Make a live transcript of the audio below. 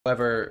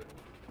However,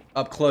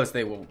 up close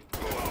they will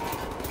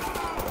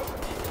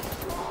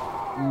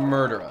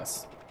murder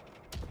us.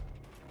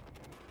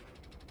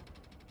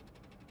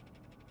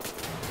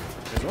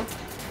 There's one.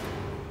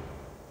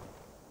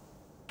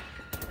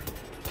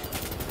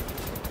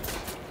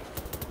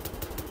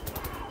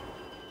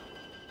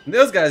 And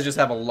those guys just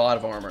have a lot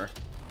of armor.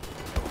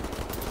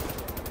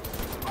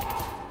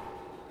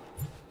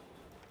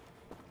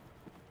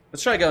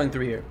 Let's try going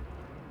through here.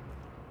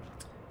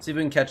 See if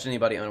we can catch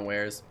anybody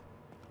unawares.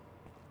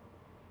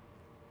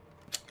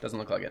 Doesn't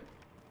look like it.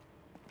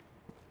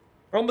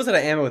 We're almost out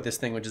of ammo with this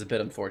thing, which is a bit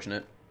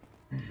unfortunate.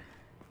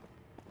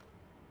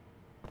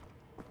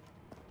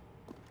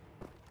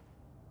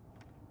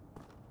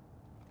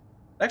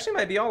 Actually,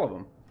 might be all of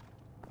them.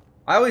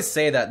 I always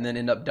say that and then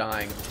end up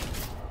dying.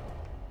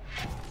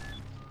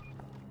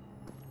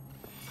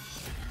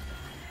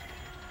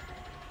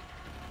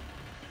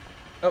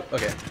 Oh,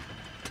 okay.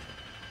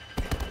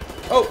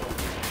 Oh!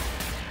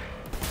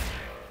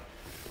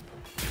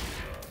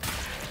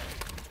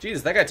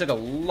 Jesus, that guy took a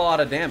lot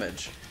of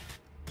damage.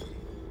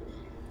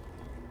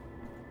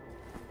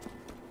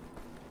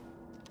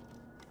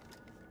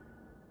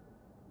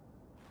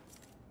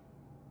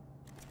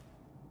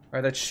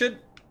 Alright, that should...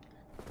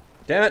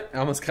 Damn it, I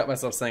almost cut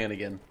myself saying it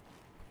again.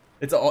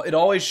 It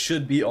always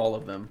should be all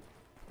of them,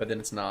 but then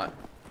it's not.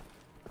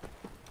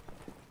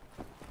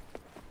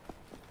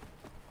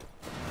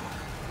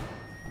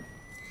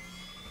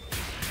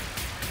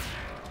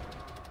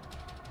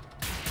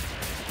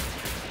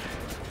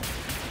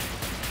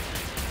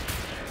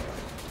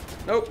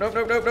 Nope, nope,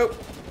 nope, nope,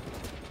 nope.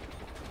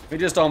 We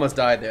just almost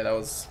died there. That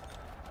was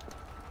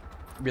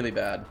really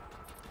bad.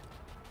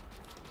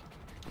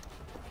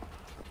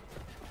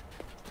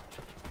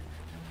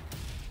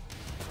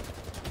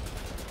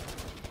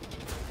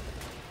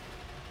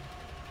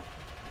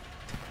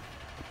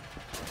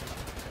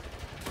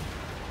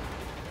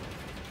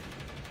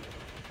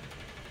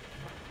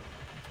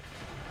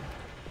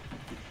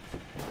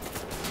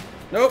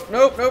 Nope,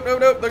 nope, nope, nope,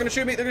 nope. They're gonna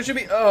shoot me. They're gonna shoot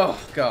me. Oh,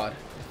 God.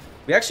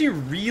 We actually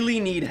really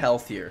need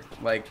health here.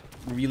 Like,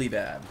 really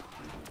bad.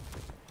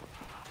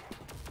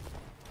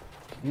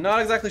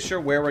 Not exactly sure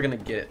where we're gonna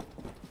get it.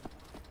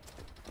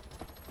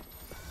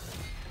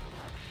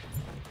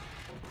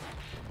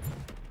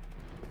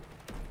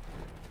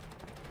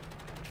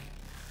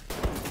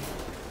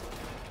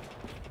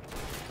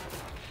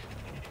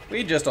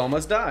 We just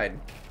almost died.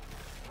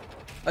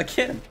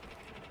 Again.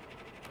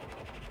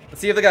 Let's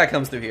see if the guy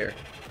comes through here.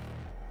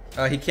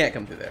 He can't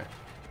come through there.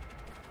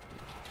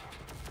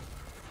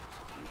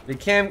 He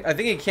can, I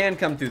think he can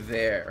come through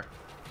there.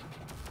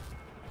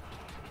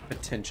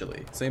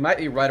 Potentially. So he might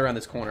be right around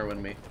this corner,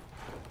 wouldn't he?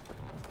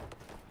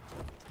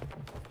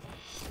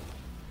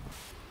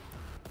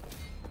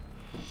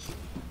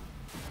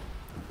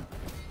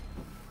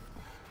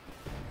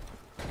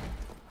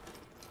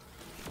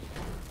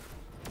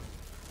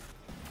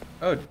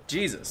 Oh,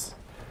 Jesus.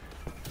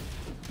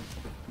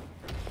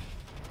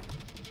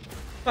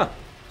 Huh.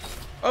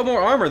 Oh,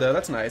 more armor, though.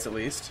 That's nice, at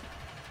least.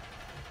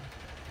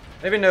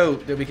 I didn't even know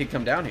that we could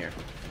come down here.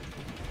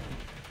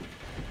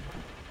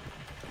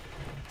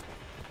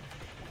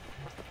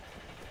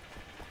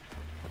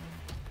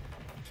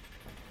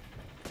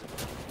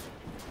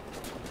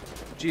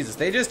 Jesus,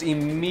 they just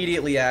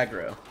immediately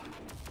aggro.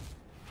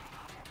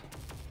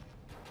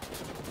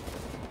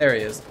 There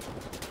he is.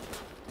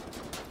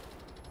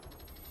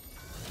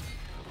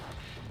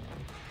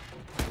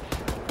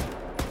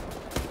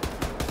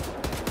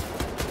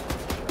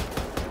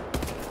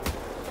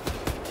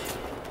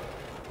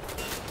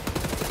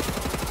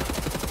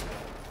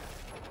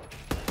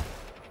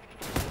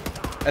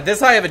 At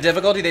this high of a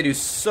difficulty, they do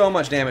so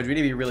much damage. We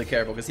need to be really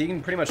careful because he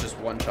can pretty much just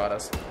one-shot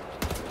us.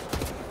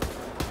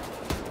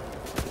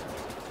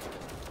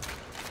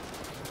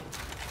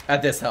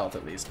 At this health,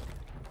 at least.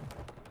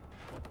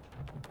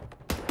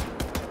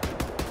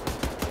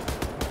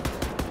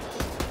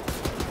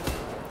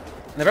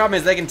 And the problem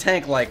is they can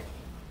tank like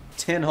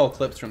 10 whole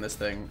clips from this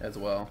thing as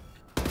well.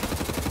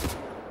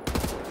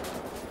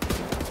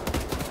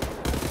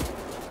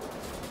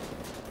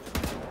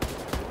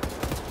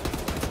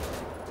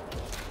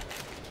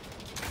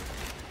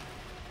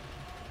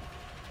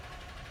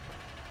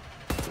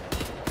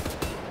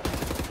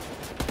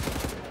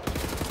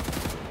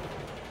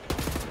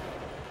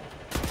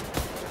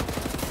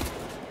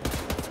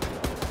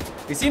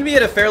 He seemed to be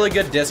at a fairly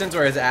good distance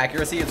where his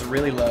accuracy is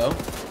really low.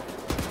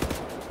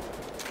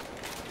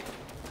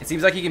 It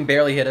seems like he can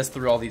barely hit us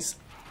through all these.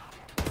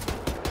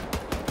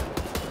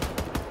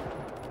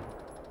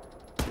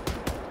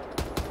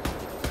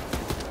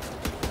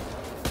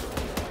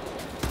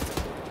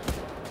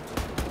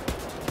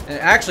 And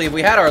actually, if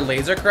we had our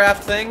laser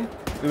craft thing,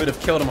 we would have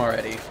killed him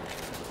already.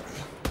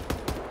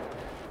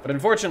 But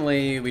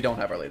unfortunately, we don't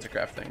have our laser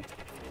craft thing.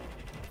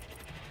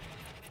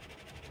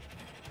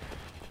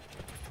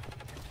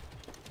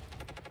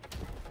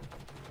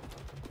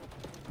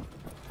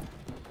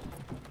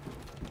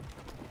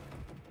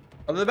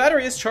 Although the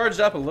battery is charged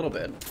up a little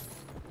bit.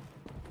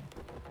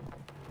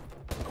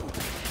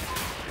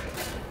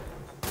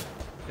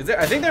 Is there?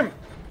 I think there.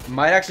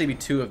 Might actually be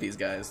 2 of these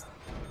guys.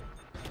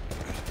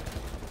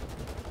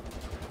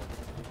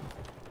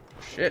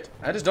 Shit,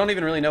 I just don't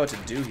even really know what to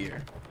do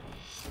here.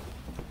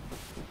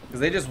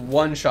 Because they just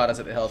one-shot us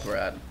at the health we're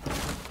at.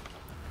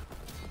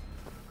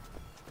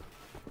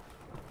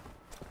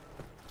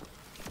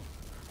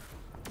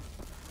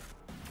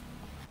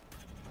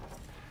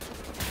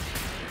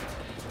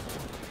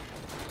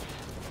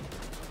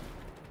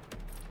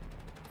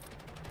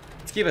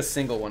 Let's keep a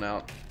single one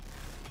out.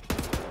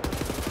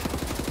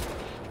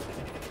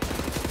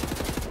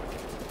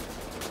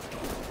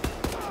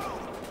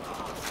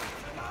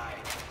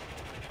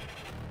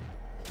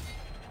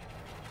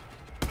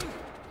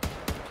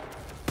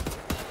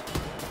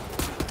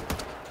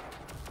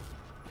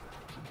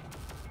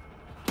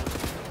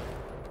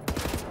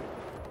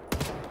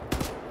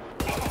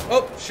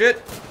 Oh,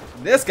 shit.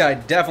 This guy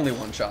definitely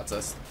one-shots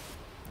us.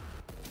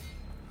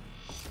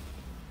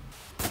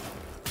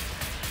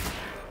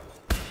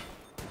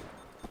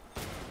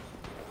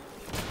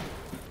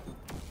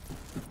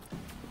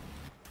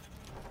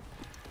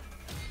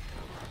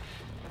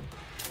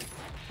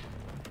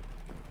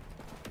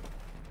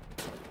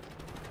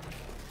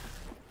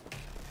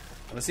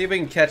 Let's see if we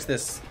can catch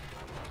this.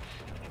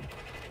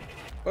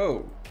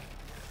 Whoa.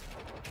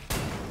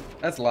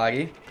 That's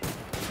laggy.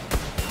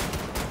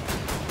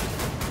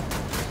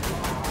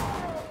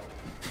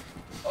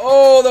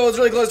 Oh, that was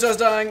really close to us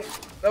dying.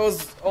 That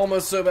was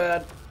almost so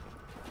bad.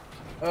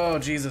 Oh,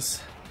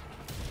 Jesus.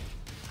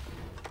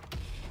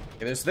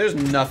 Okay, there's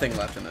nothing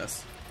left in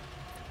this.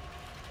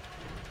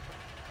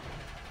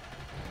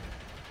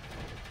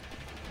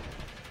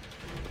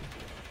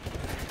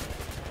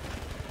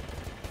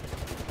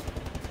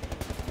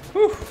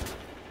 Whew.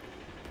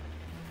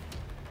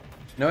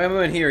 No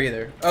ammo in here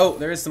either. Oh,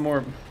 there is some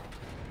more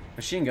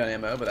machine gun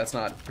ammo, but that's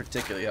not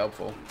particularly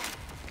helpful.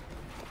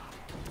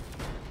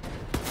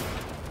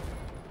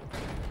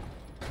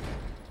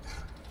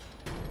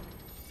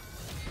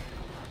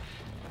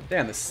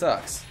 Damn, this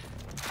sucks.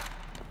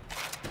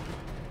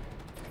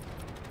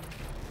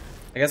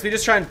 I guess we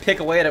just try and pick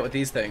away at it with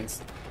these things.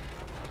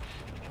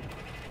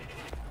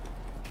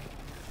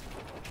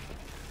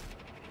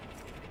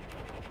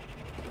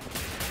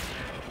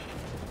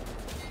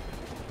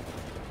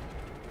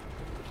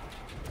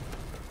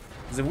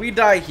 Because if we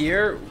die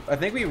here, I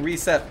think we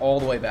reset all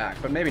the way back,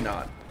 but maybe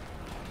not.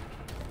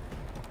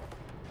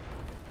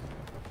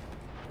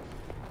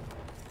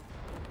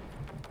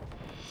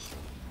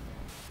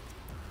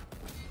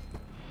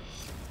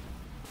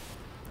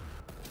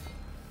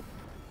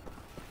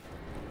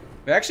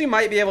 We actually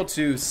might be able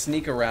to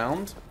sneak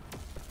around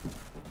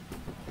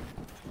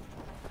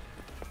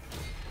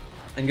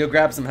and go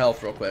grab some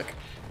health real quick.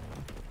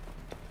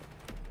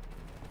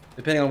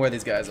 Depending on where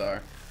these guys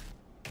are.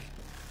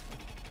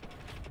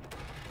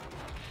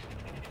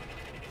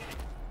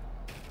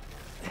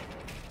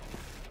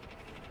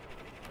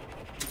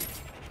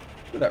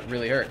 Ooh, that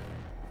really hurt.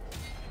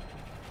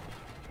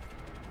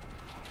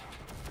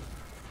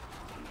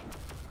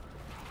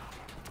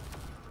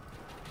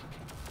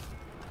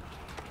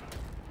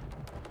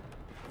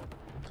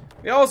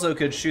 We also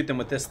could shoot them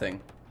with this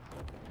thing.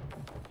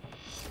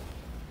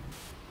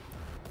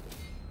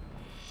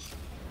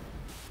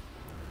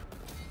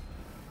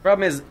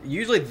 Problem is,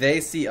 usually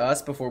they see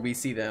us before we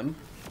see them.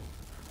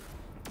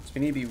 So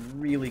we need to be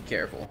really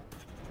careful.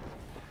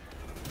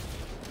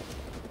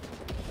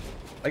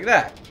 Like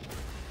that.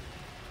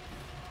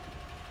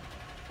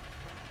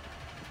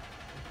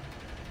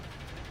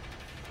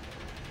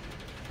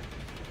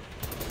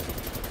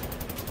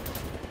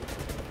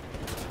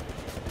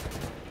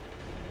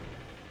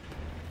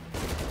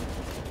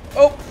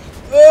 Oh!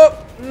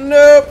 Oh!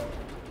 Nope!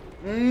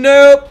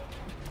 Nope!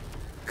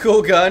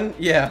 Cool gun,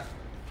 yeah.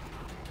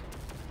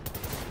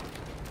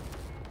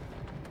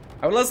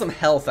 I would love some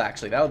health,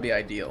 actually. That would be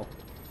ideal.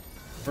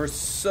 We're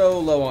so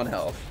low on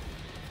health.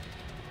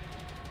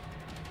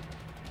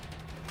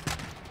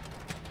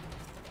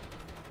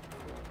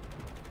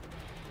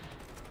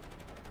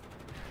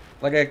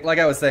 Like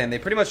I was saying, they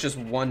pretty much just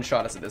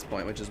one-shot us at this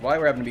point, which is why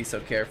we're having to be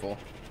so careful.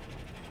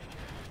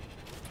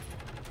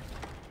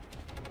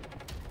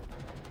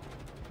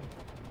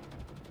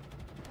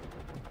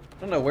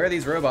 I don't know where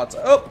these robots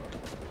are. Oh!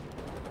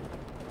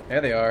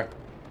 There they are.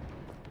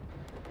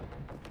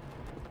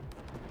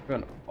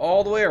 Going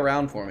all the way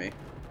around for me.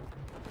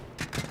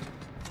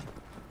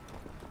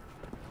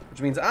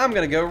 Which means I'm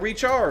gonna go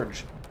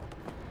recharge.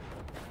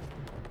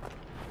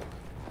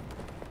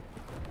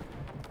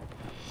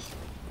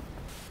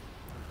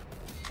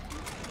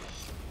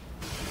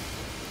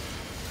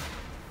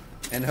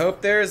 And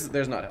hope there's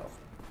not health.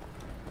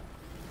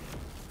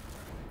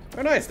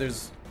 Oh nice,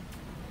 there's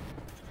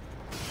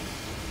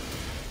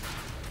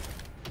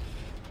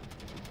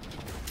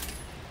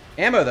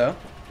ammo though.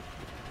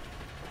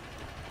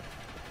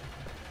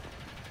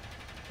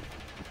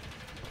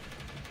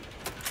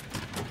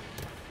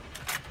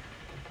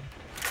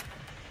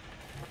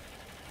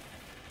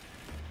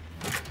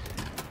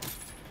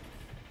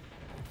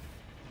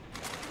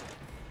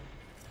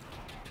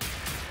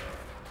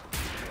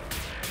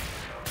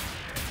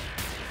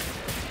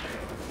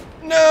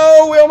 No!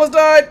 No, we almost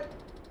died.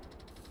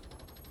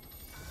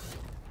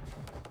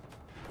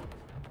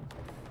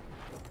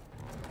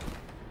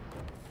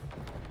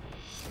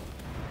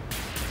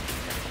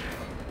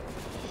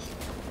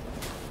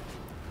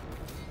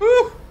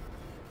 Woo!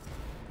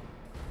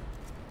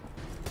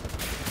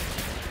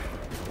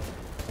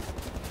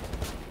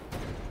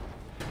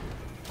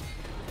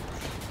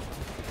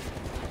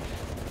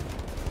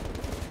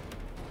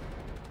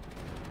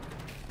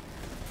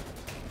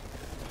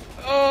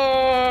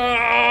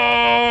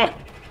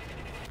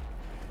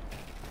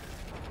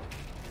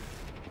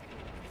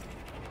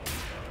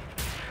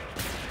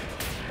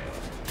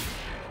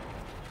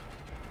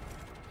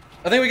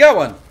 I think we got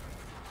one.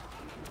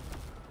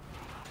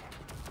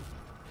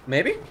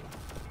 Maybe?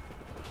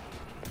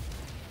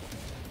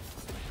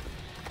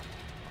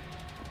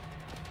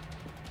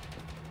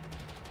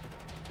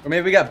 Or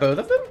maybe we got both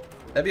of them?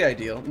 That'd be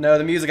ideal. No,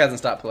 the music hasn't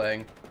stopped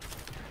playing.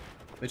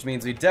 Which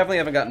means we definitely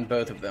haven't gotten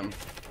both of them.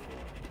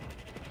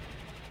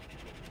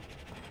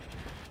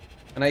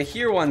 And I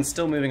hear one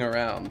still moving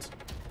around.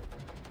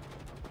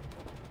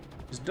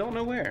 Just don't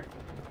know where.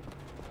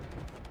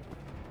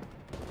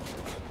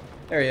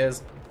 There he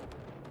is.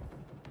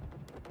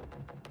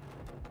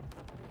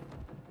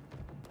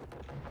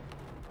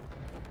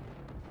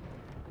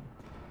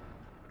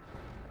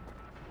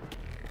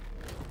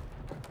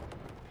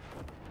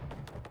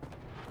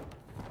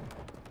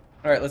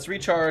 Alright, let's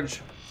recharge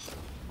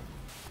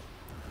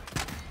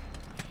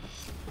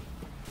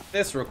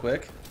this real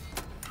quick.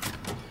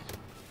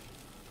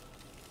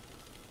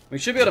 We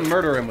should be able to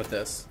murder him with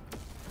this.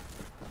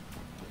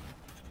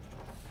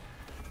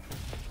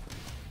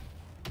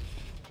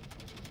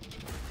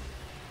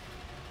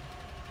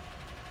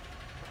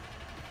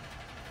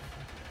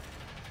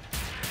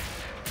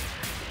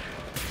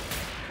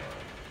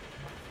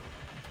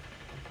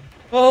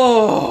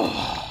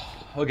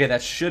 Oh, okay,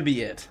 that should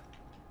be it.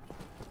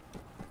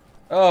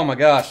 Oh my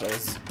gosh, that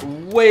was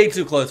way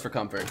too close for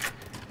comfort.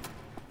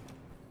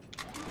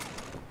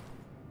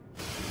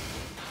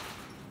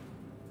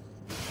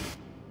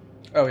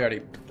 Oh, we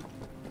already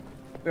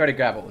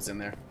grabbed what was in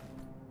there.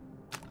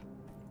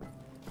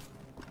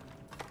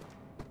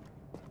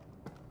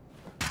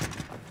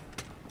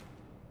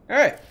 All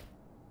right.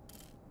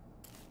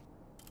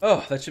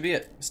 Oh, that should be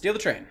it. Steal the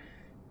train.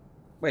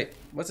 Wait,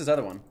 what's this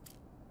other one?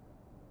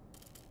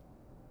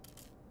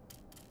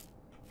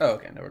 Oh,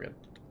 okay, no, we're good.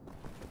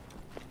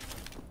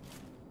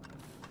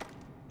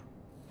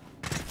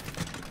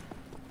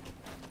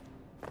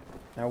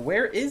 Now,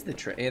 where is the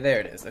train? Yeah, there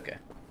it is. Okay.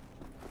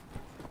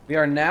 We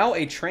are now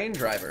a train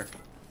driver.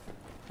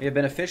 We have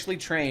been officially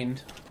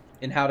trained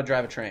in how to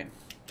drive a train.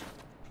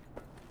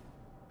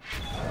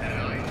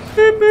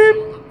 Beep, beep.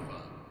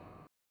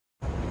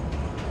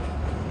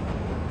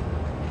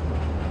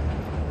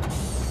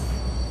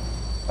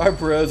 Our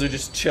bros are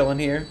just chilling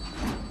here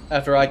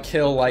after I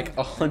kill like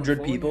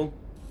 100 people.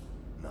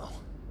 No.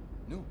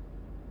 No.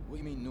 What do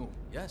you mean no?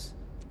 Yes?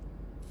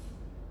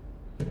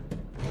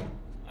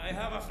 I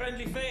have a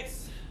friendly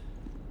face.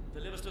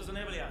 Delivers to the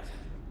Nebelyard.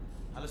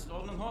 Alles in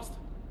Ordnung, Horst?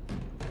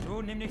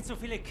 Du, nimm nicht so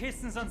viele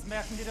Kisten, sonst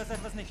merken die, dass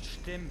etwas nicht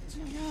stimmt.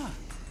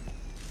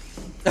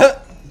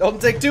 Ja.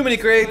 Don't take too many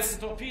crates.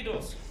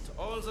 Torpedoes to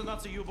all the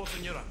Nazi U-boats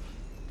in Europe.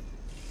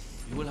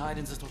 You will hide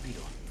in the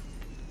torpedo.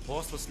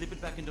 Horst will slip it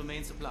back into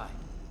main supply.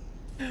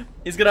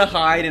 He's gonna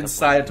hide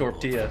inside a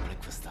tortilla.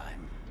 Breakfast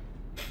time.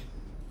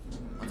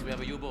 Once we have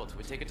a U-boat,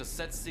 we take it to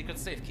Set's secret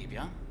safekeep,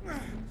 yeah?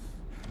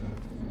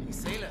 You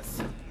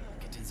sailors,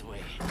 get in the way.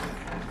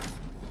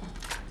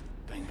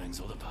 Bang bang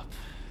soda pop.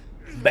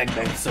 Bang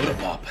bang soda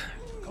pop.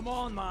 Come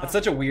on, man. That's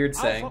such a weird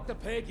I'll saying. fuck the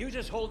pig, you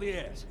just hold the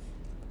airs.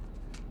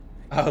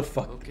 Oh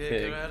fuck Okay,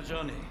 pig. Gerard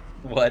Johnny.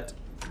 What?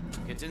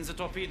 Get in the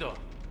torpedo.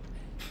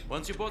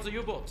 Once you board the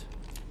U-boat,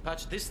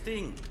 patch this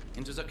thing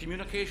into the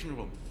communication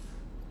room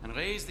and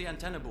raise the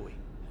antenna buoy.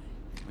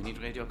 We need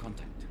radio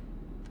contact.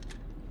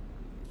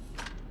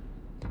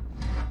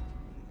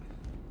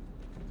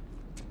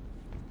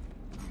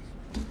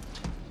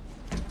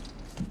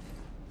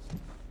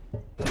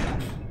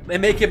 They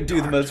make him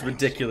do the most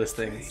ridiculous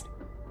things.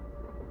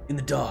 In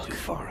the dark. Too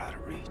far out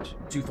of reach.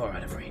 Too far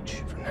out of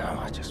reach. For now,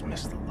 I just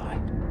missed the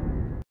light.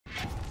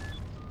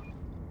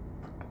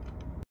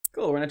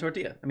 Cool, we're in a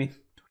tortilla. I mean,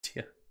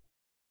 tortilla.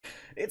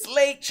 It's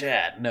late,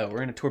 Chad. No,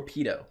 we're in a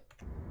torpedo.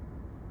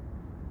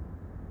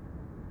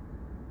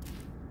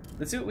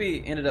 Let's see what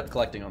we ended up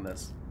collecting on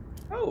this.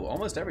 Oh,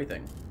 almost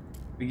everything.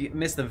 We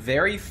missed the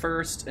very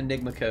first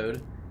Enigma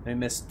code, and we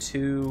missed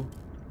 2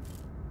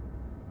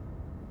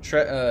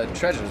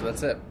 treasures.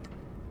 That's it.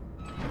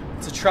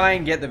 To try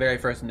and get the very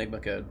first Enigma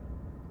code.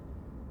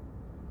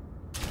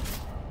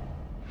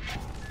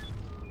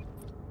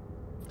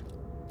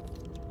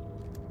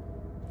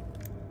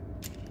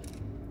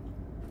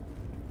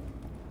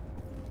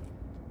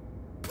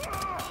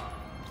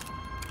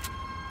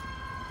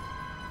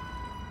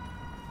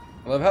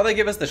 I love how they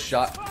give us the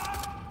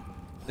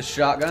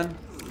shotgun.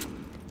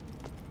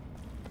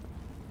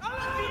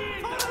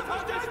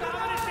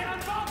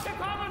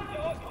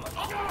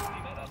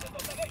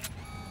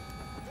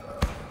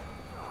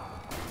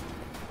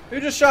 Who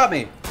just shot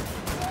me?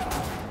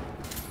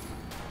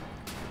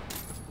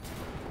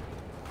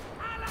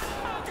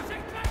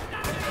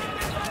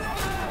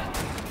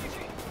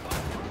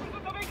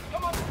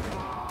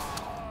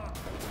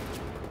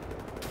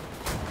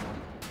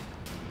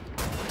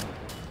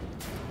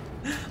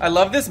 I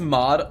love this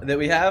mod that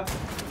we have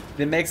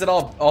that makes it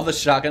all the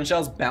shotgun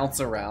shells bounce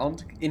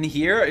around. In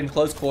here, in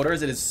close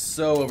quarters, it is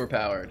so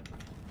overpowered.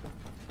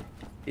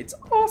 It's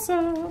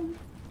awesome.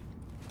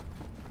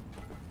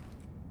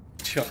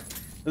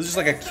 This is just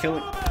like a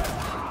killing.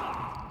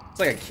 It's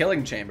like a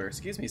killing chamber.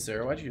 Excuse me,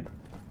 sir. Why'd you?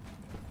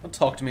 Don't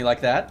talk to me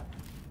like that.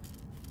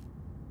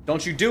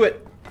 Don't you do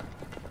it.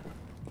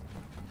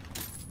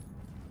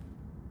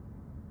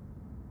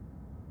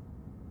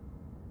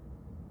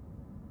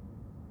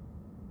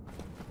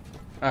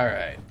 All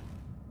right.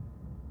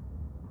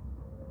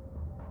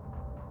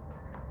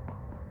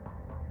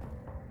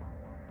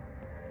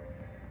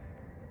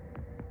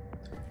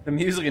 The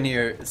music in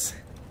here is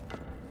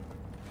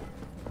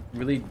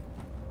really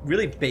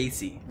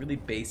bassy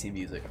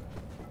music.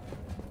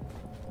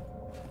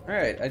 All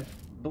right, I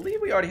believe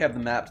we already have the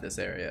map to this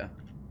area.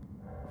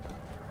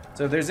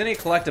 So if there's any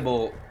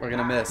collectible we're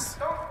gonna miss.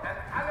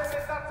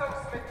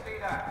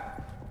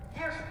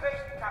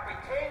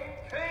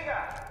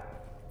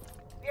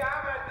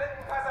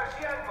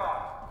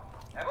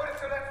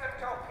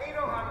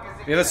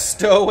 We have a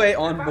stowaway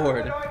on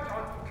board.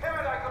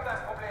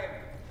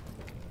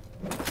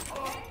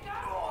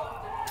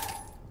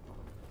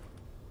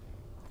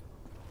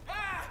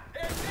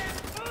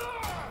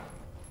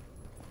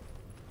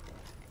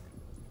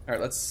 All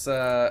right, let's.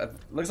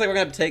 Looks like we're gonna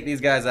have to take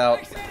these guys out.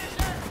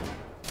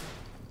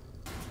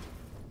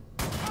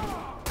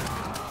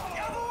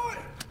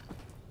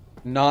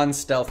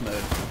 Non-stealth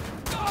mode.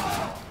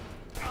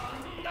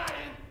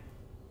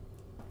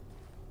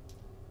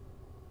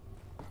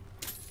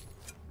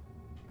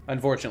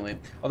 Unfortunately.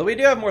 Although we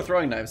do have more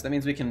throwing knives, that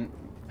means we can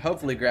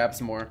hopefully grab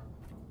some more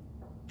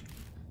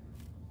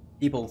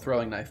people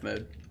throwing knife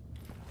mode.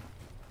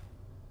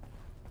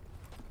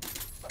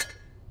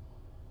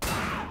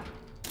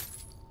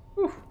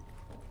 Whew.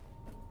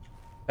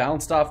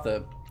 Bounced off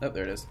the... Oh,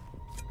 there it is.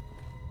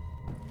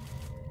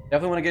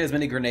 Definitely want to get as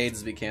many grenades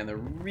as we can. They're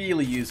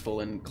really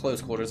useful in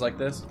close quarters like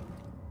this.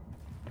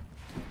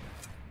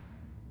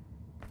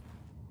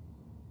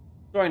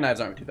 Throwing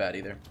knives aren't too bad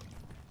either.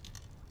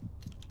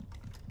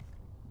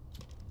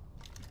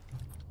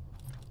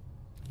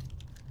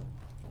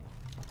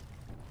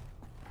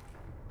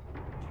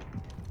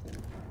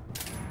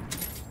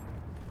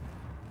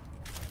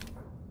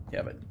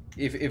 Yeah, but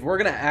if we're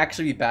gonna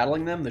actually be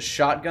battling them, the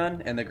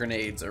shotgun and the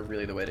grenades are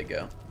really the way to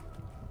go.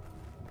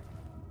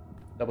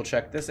 Double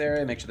check this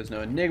area, make sure there's no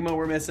Enigma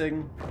we're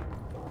missing.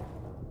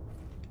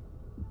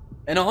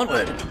 And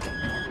onward! Attention,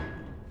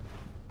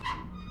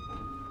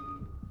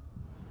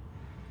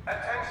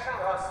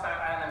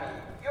 hostile enemy.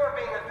 You're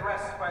being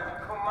addressed by the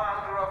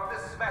commander of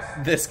this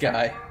vessel. This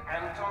guy.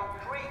 Anton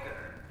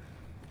Krieger.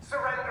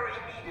 Surrender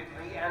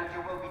immediately and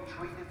you will be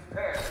treated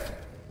fairly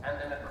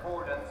and in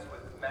accordance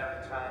with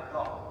maritime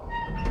law.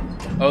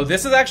 Oh,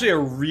 this is actually a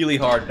really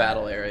hard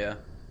battle area.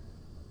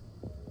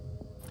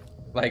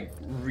 Like,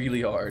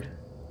 really hard.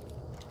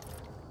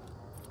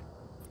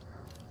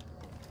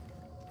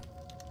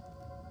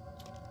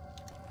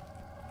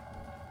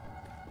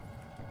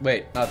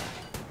 Wait,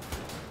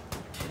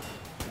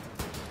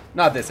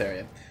 not this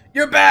area.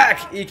 You're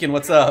back! Ekin,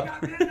 what's up?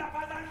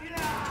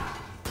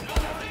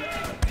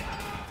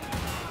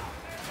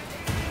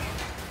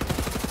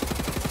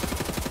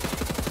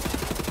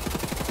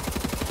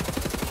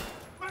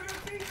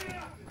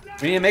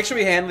 We need to make sure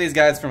we handle these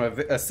guys from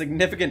a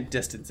significant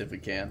distance if we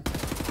can.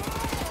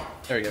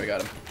 There we go, we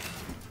got him.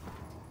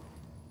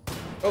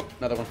 Oh,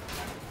 another one.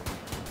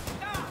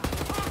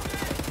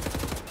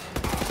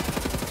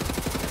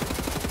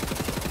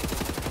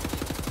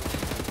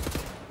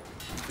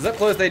 Because up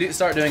close, they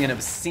start doing an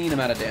obscene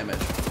amount of damage.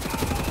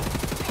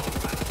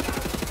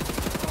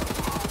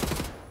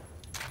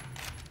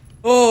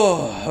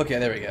 Oh, okay,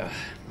 there we go.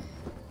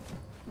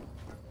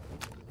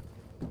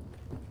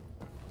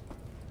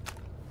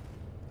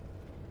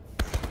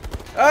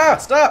 Ah,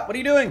 stop! What are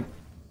you doing?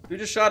 Who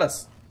just shot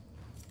us?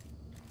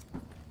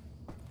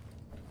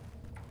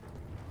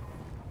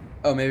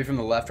 Oh, maybe from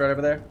the left right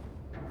over there?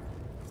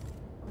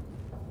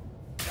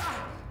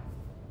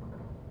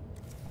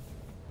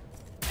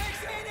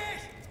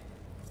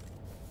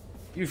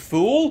 You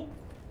fool!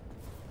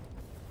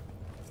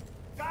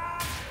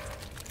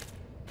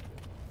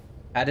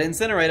 Had to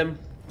incinerate him.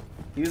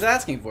 He was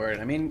asking for it.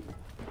 I mean,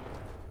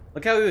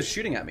 look how he was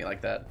shooting at me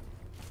like that.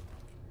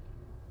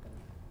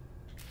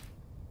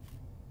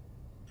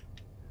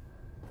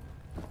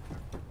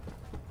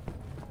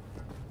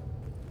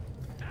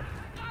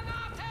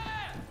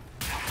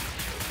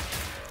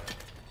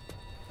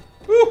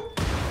 Woo!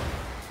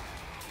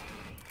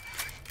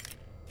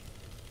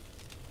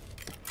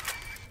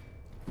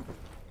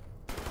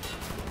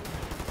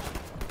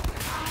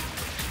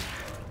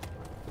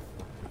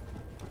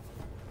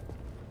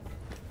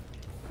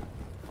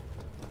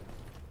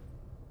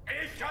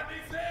 Ich kann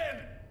dich sehen!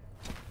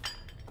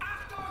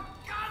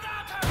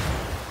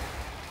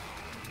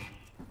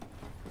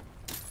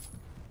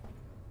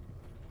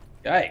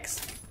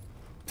 Yikes.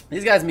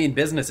 These guys mean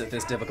business at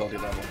this difficulty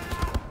level.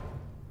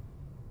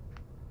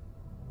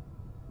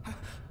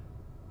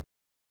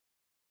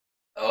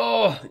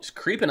 Oh, it's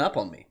creeping up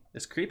on me.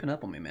 It's creeping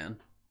up on me, man.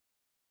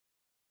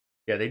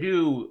 Yeah, they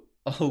do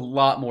a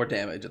lot more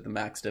damage at the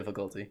max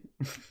difficulty.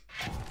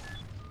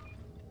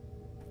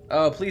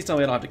 Oh, please tell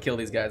me I don't have to kill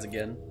these guys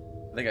again.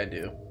 I think I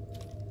do.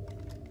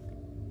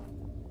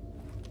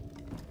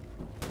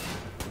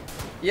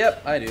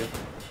 Yep, I do.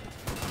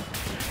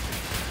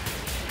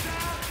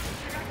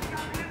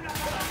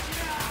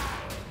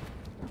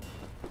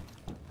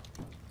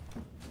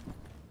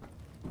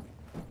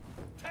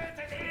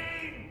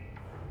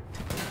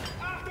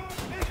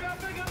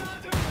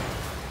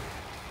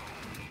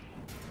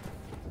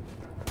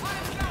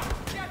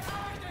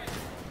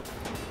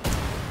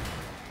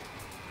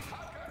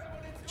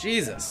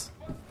 Jesus.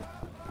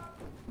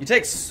 You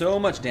take so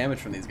much damage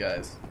from these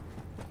guys.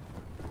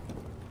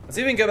 Let's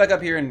see if we can go back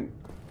up here and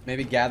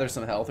maybe gather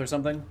some health or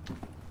something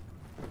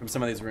from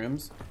some of these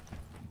rooms.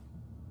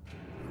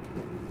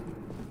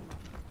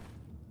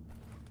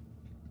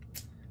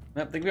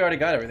 I think we already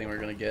got everything we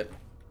were going to get.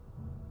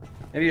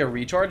 Maybe a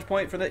recharge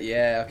point for that?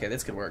 Yeah, okay,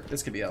 this could work.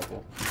 This could be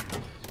helpful.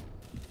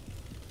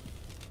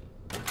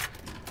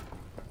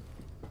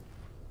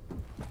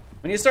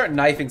 We need to start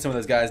knifing some of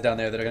those guys down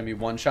there that are going to be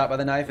one shot by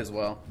the knife as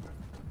well.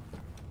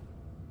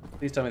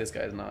 Please tell me this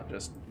guy's not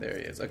just... There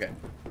he is. Okay.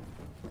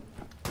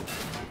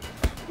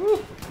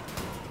 Woo.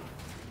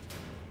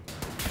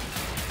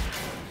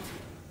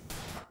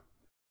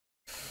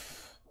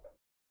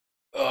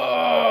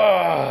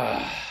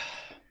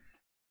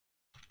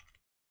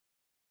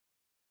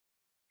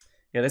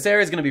 Yeah, this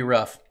area is going to be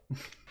rough.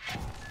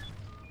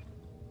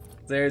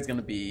 This area is going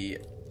to be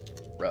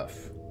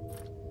rough.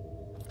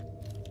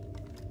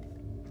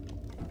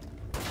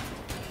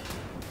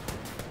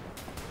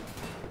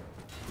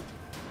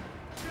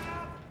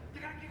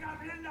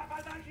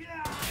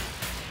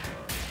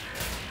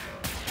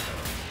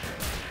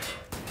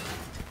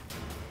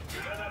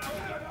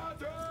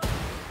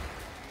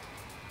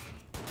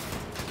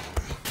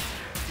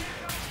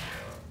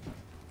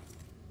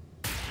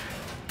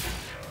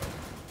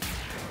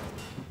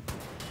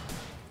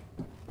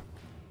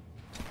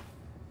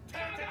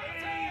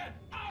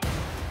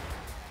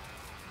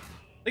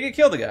 Did it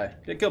kill the guy?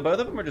 Did it kill both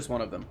of them or just one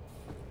of them?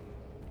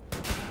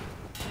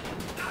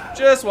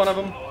 Just one of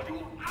them.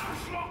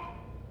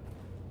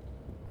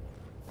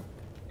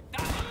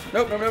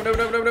 Nope, nope, nope, nope,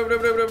 nope, nope, nope,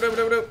 nope, nope,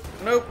 nope, nope,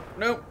 nope,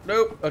 nope,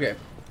 nope. Okay.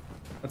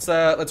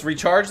 Let's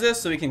recharge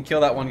this so we can kill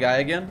that one guy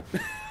again.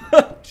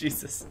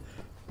 Jesus.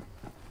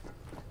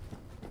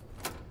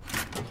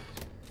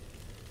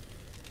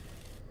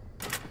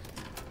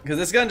 Because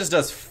this gun just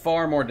does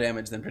far more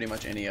damage than pretty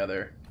much any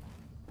other.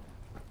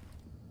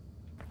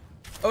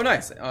 Oh,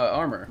 nice.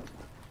 Armor.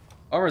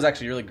 Armor is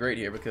actually really great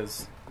here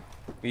because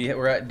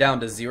we're down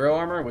to 0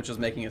 armor, which was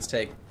making us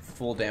take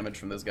full damage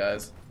from those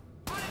guys.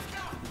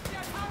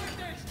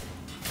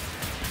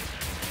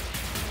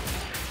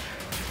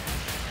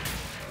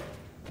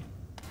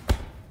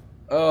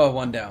 Oh,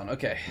 one down.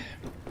 Okay.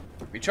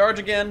 Recharge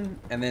again,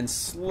 and then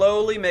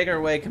slowly make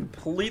our way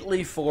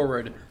completely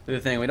forward through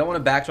the thing. We don't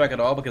want to backtrack at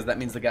all because that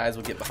means the guys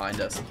will get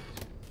behind us.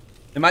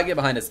 They might get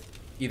behind us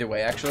either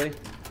way, actually.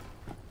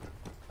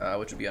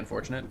 Which would be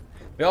unfortunate.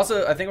 We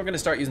also, I think we're going to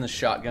start using the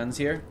shotguns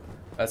here,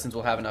 since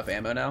we'll have enough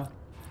ammo now.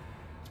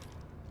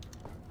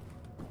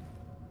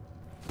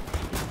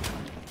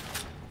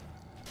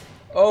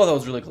 Oh, that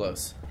was really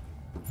close.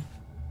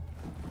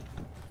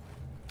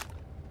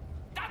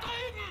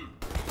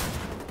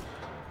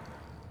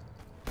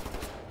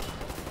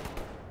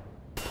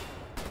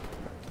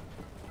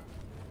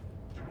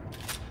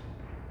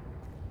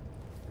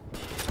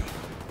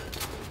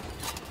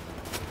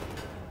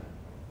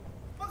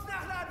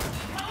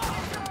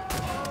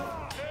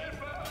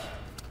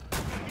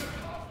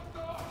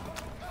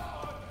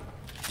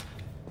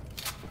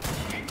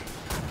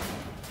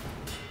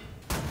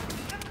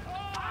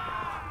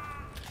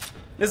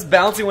 This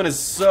bouncy one is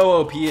so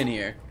OP in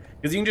here.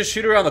 Because you can just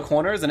shoot around the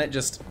corners and it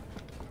just...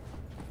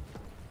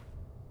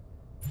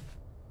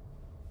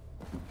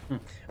 I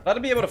thought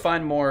I'd be able to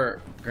find more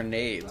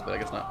grenades, but I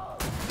guess not.